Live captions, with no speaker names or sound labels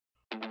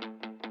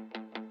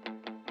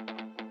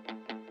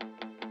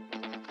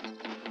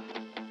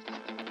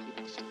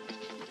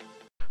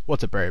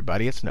What's up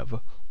everybody, it's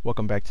Nova.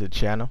 Welcome back to the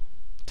channel.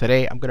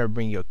 Today I'm going to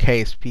bring you a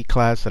KSP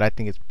class that I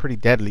think is pretty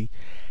deadly,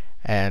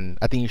 and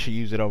I think you should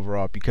use it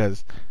overall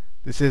because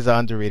this is an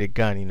underrated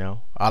gun, you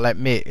know. I'll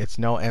admit it's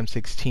no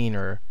M16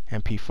 or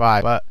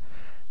MP5, but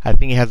I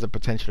think it has the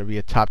potential to be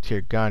a top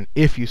tier gun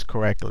if used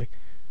correctly.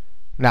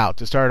 Now,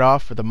 to start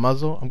off, for the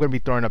muzzle, I'm going to be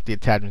throwing up the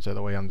attachments of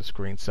the way on the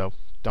screen, so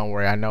don't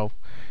worry. I know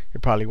you're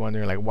probably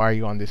wondering, like, why are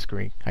you on this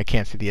screen? I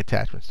can't see the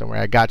attachments. Don't worry,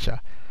 I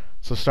gotcha.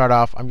 So start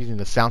off, I'm using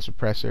the sound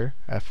suppressor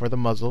for the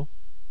muzzle,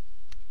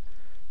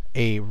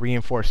 a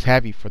reinforced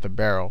heavy for the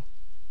barrel,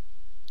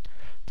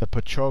 the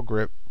patrol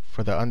grip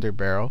for the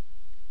underbarrel,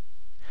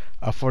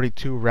 a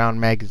 42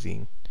 round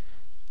magazine,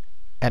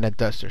 and a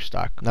duster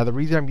stock. Now the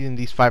reason I'm using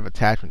these 5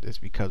 attachments is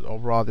because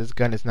overall this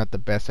gun is not the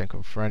best at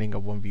confronting a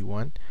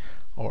 1v1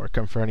 or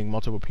confronting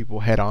multiple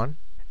people head on.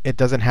 It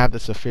doesn't have the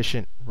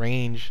sufficient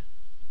range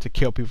to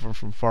kill people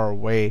from far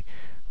away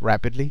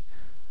rapidly.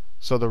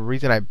 So the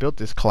reason I built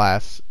this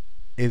class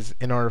is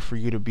in order for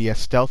you to be as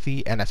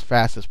stealthy and as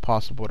fast as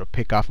possible to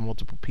pick off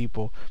multiple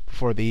people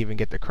before they even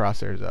get the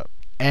crosshairs up,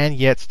 and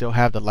yet still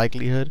have the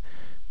likelihood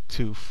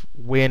to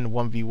win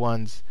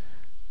 1v1s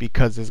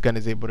because this gun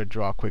is able to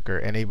draw quicker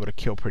and able to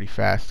kill pretty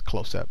fast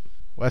close up.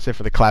 Well, that's it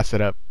for the class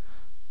setup.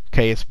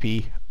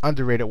 KSP,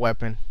 underrated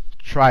weapon.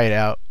 Try it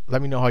out.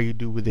 Let me know how you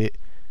do with it.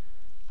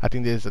 I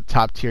think this is a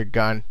top tier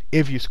gun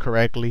if used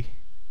correctly.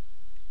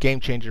 Game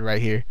changer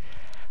right here.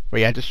 But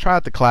yeah, just try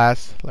out the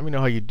class. Let me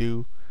know how you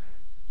do.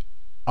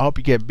 I hope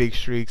you get big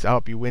streaks. I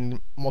hope you win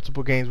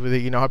multiple games with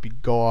it. You know, I hope you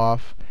go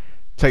off,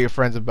 tell your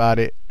friends about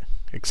it,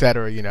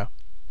 etc. You know.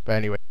 But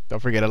anyway, don't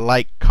forget to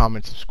like,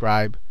 comment,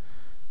 subscribe.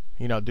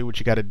 You know, do what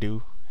you got to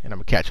do. And I'm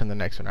going to catch you on the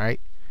next one,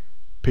 alright?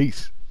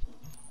 Peace.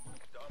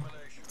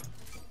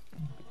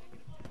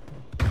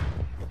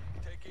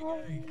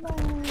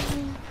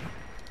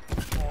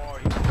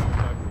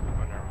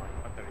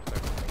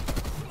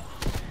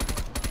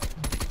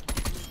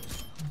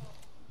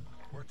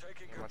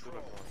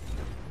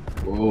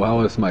 Whoa,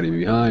 how is somebody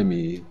behind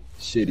me?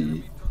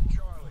 Shitty.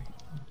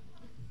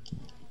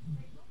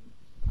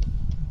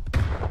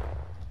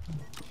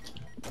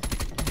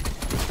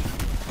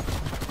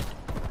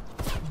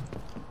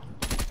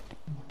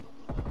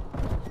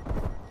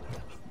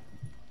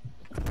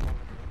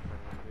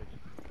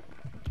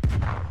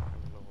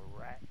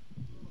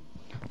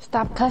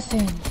 Stop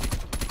cussing.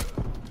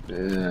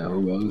 Yeah,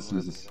 who else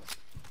is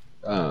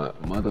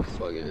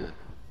motherfucking.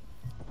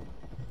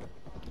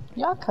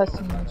 Y'all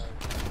cussing.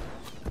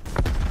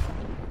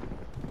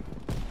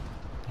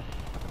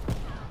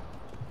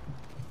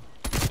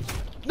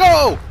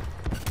 No!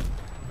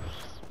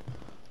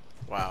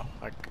 Wow,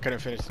 I couldn't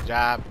finish the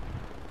job.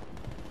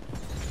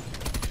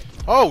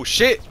 Oh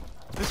shit!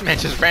 This man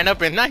just ran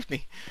up and knifed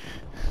me.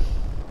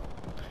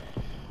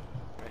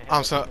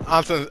 On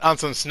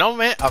some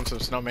snowman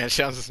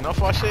shit, on some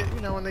snowfall shit. You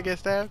know when they get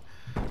stabbed?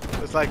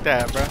 It's like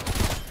that, bro.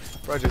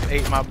 Bro just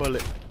ate my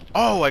bullet.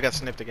 Oh, I got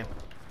snipped again.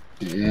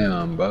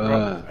 Damn,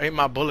 bro. Ate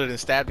my bullet and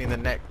stabbed me in the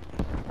neck.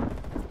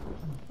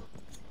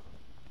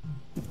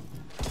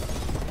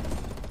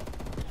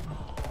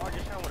 Oh, I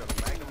just shot him with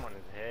a magnum on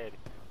his head,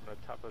 on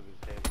the top of his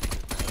head.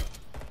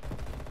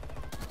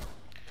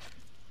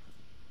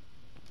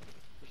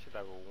 This should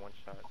have a one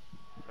shot.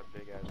 It's a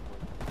big ass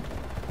bullet.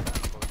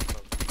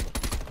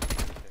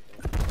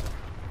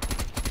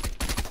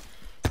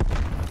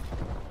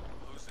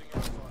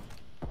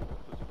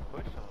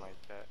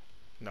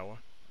 Noah.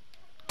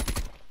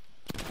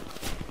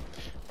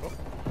 Oh,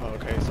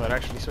 okay, so it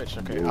actually switched.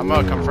 Okay, I'm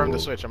gonna confirm the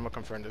switch. I'm gonna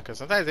confirm it because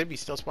sometimes they be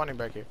still spawning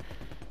back here.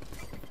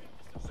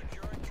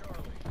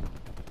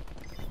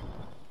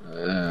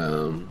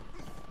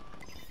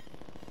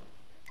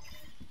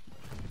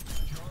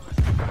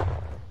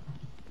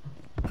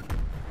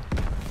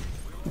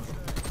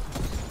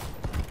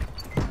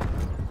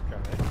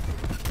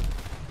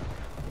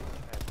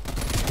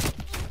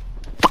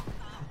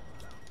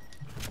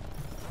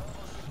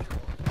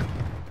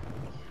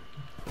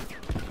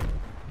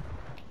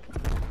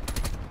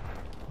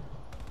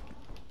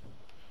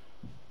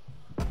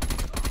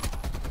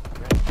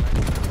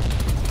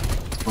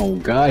 Oh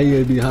God, he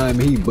is behind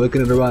me. He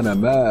booking it around the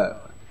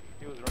map.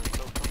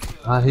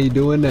 How he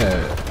doing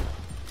that?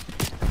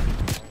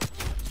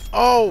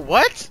 Oh,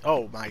 what?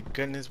 Oh my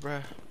goodness, bro.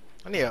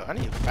 I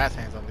need fast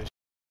hands on this.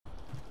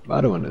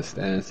 I don't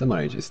understand.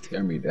 Somebody just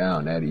tear me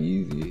down that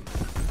easy.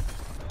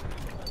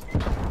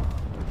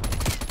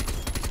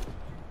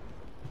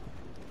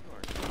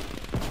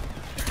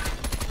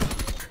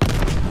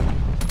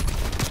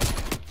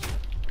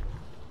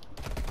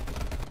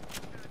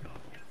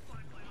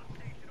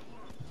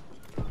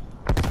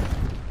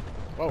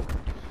 Whoa,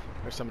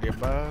 there's somebody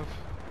above.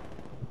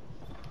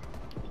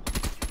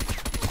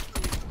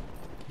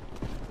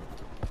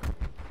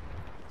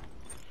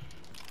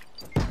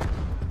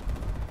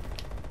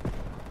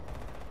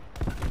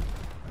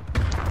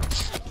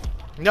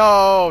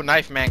 No,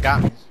 knife man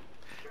got me.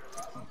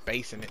 I'm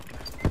basing it.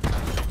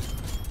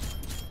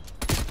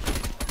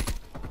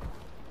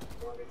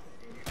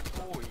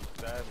 Oh, he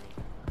stabbed me.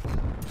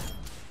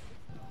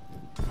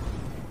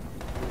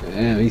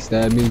 Damn, he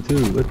stabbed me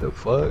too. What the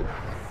fuck?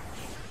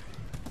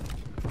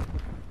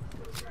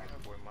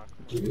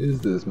 Who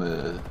is this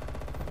man?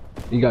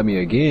 He got me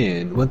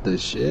again. What the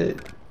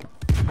shit?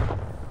 I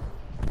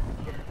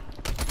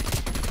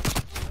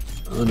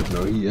don't even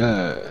know where he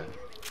at.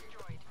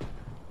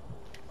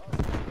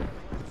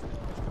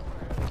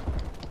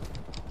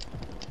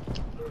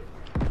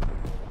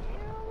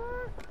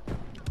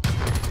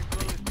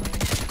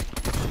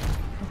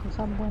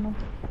 Bueno.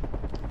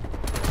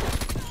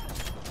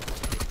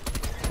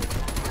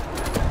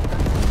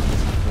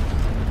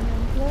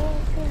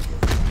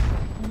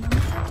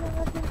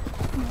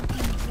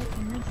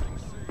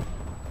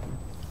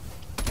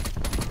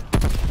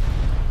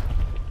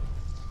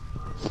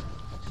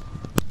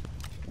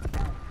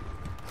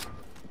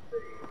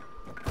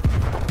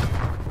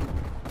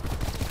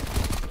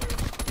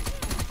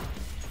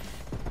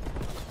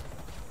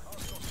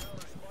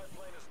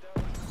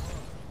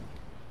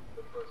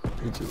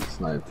 He just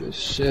sniped the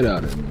shit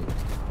out of me.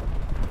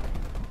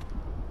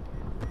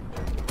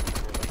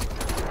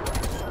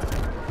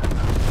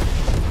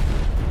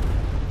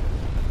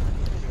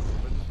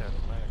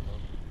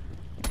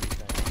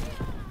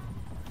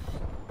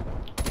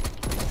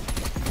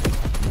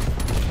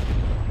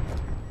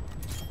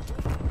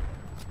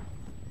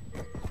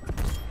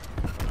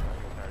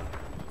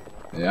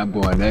 Yeah, I'm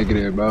going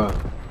negative, bro.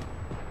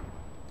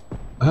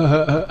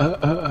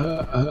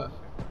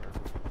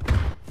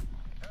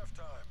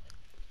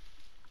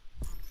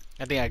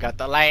 I think I got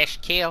the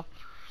last kill.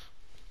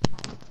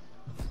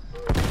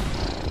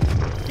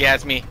 Yeah,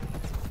 it's me.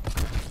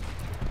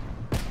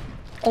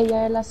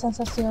 Ella es la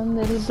sensación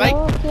del Psych.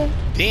 bloque.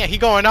 Damn, he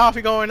going off,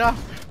 he going off.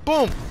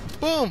 Boom,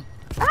 boom.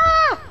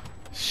 Ah!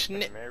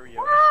 Snip.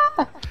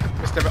 Ah!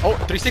 Mr. Oh,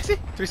 360?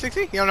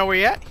 360? You don't know where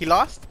he at? He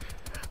lost?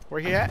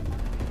 Where he at?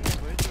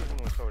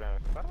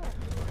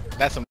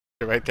 That's some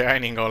right there, I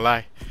ain't even gonna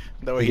lie.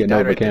 The way he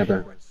died right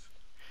there.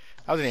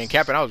 I wasn't even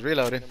camping, I was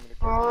reloading.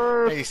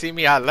 Hey, you see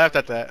me? I left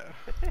at that.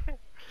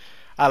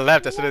 I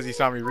left as soon as he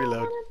saw me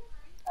reload.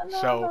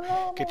 So,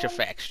 get your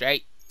facts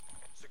straight.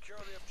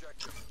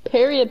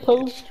 Period,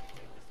 poo.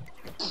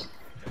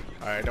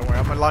 Alright, don't worry.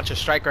 I'm gonna launch a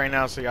strike right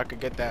now so y'all can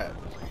get that.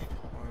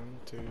 1,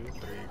 2,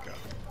 3, go.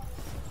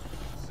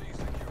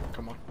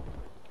 Come on.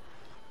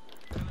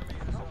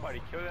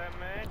 Somebody kill that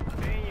man.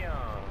 Damn.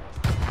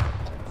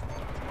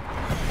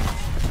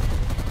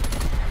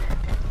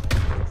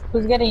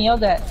 Who's getting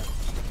yelled at?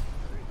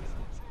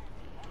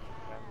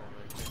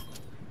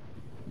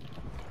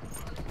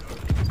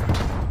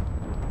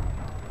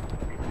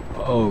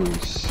 Oh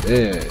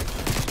shit.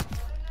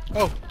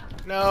 Oh,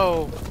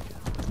 no.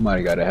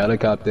 Somebody got a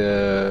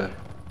helicopter.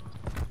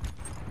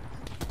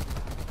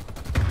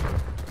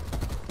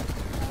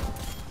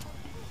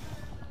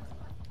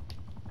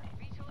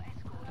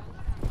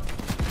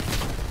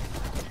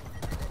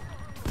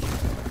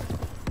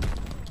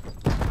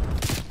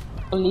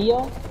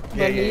 Leo?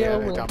 Yeah,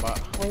 with they're talking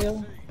about.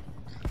 oil.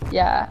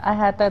 Yeah, I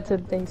had that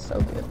today, so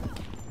good.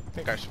 I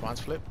think our spawns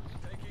flipped.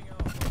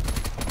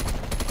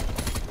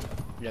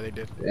 Yeah, they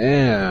did.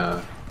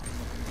 Damn.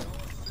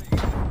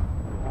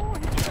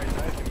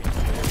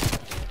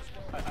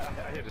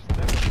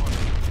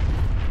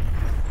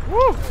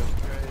 Woo!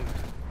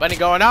 Bunny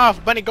going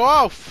off! Bunny go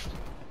off!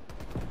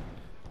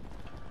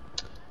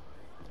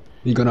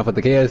 You going off at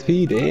the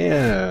KSP?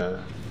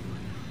 Damn.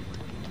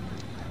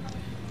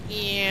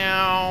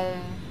 Yeah.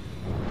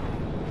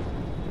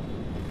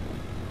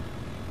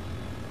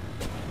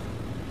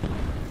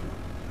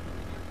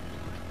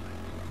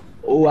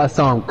 Oh, I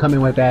saw him coming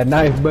with that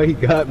knife, but he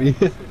got me.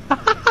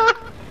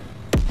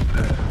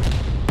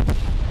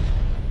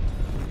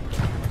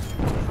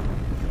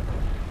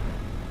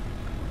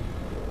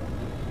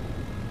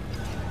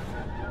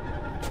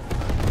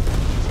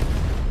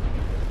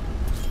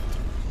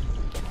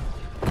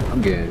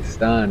 I'm getting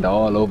stunned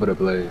all over the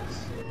place.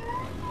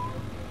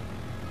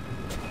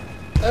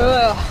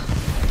 Ugh.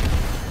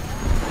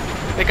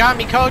 They got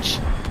me, coach!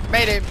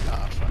 Made it!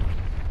 Oh, fuck.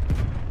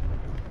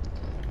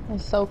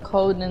 It's so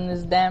cold in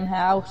this damn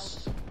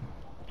house.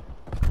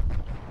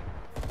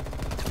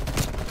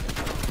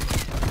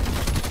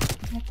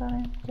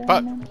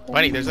 Fuck!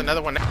 Bunny, there's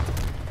another one.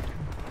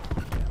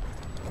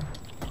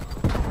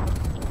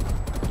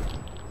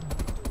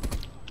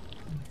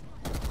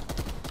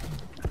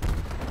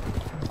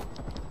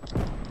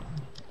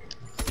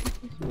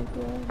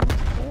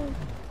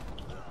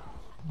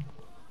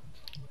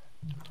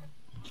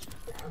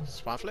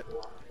 Spawn flip?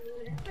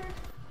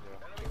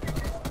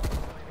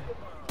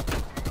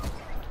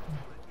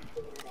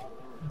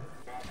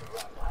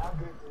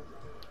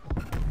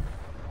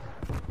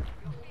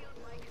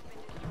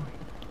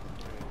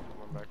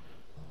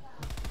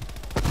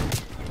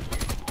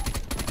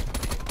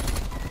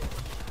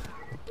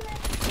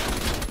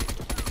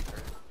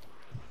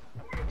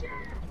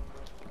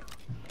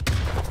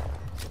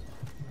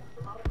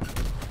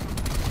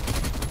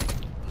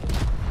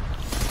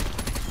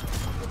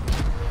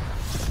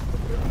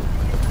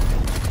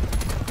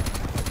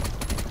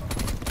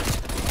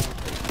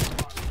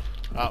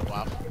 Oh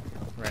wow.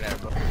 Right at it,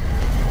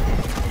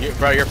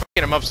 bro. You're fucking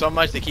picking them up so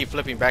much they keep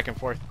flipping back and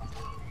forth.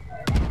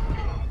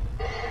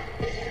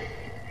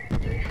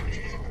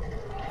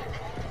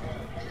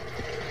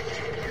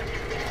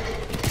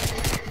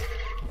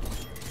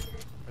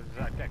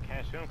 I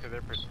can't shoot them because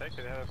they're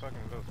protected. They have a fucking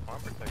little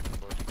spawn protection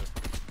bullshit.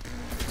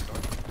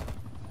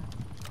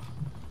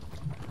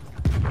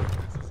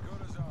 It's as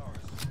good as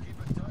ours. Keep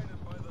it tight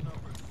and by the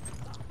numbers.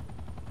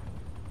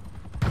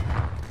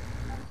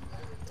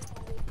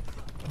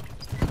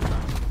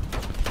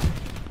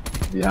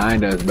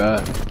 Behind us,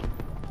 bro.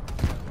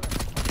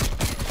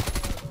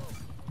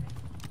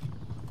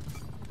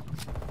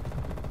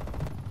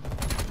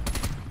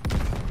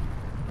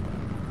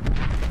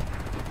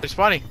 They're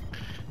spawning.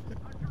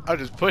 I'll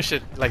just push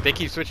it. Like they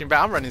keep switching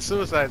back. I'm running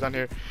suicides on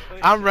here.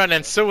 I'm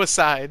running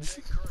suicides.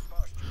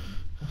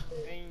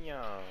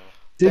 Damn.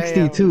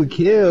 62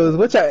 kills.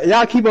 What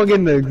y'all keep on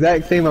getting the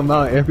exact same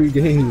amount every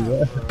game,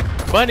 bro.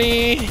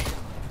 Bunny.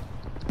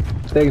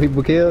 Taking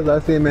people kills. I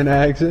see him in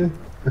action.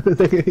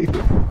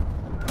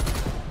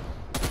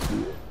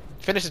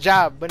 Finish the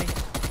job, Bunny.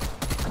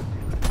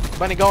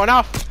 Bunny going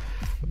off.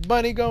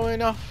 Bunny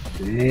going off.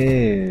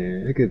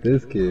 Damn, look at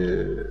this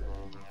kid.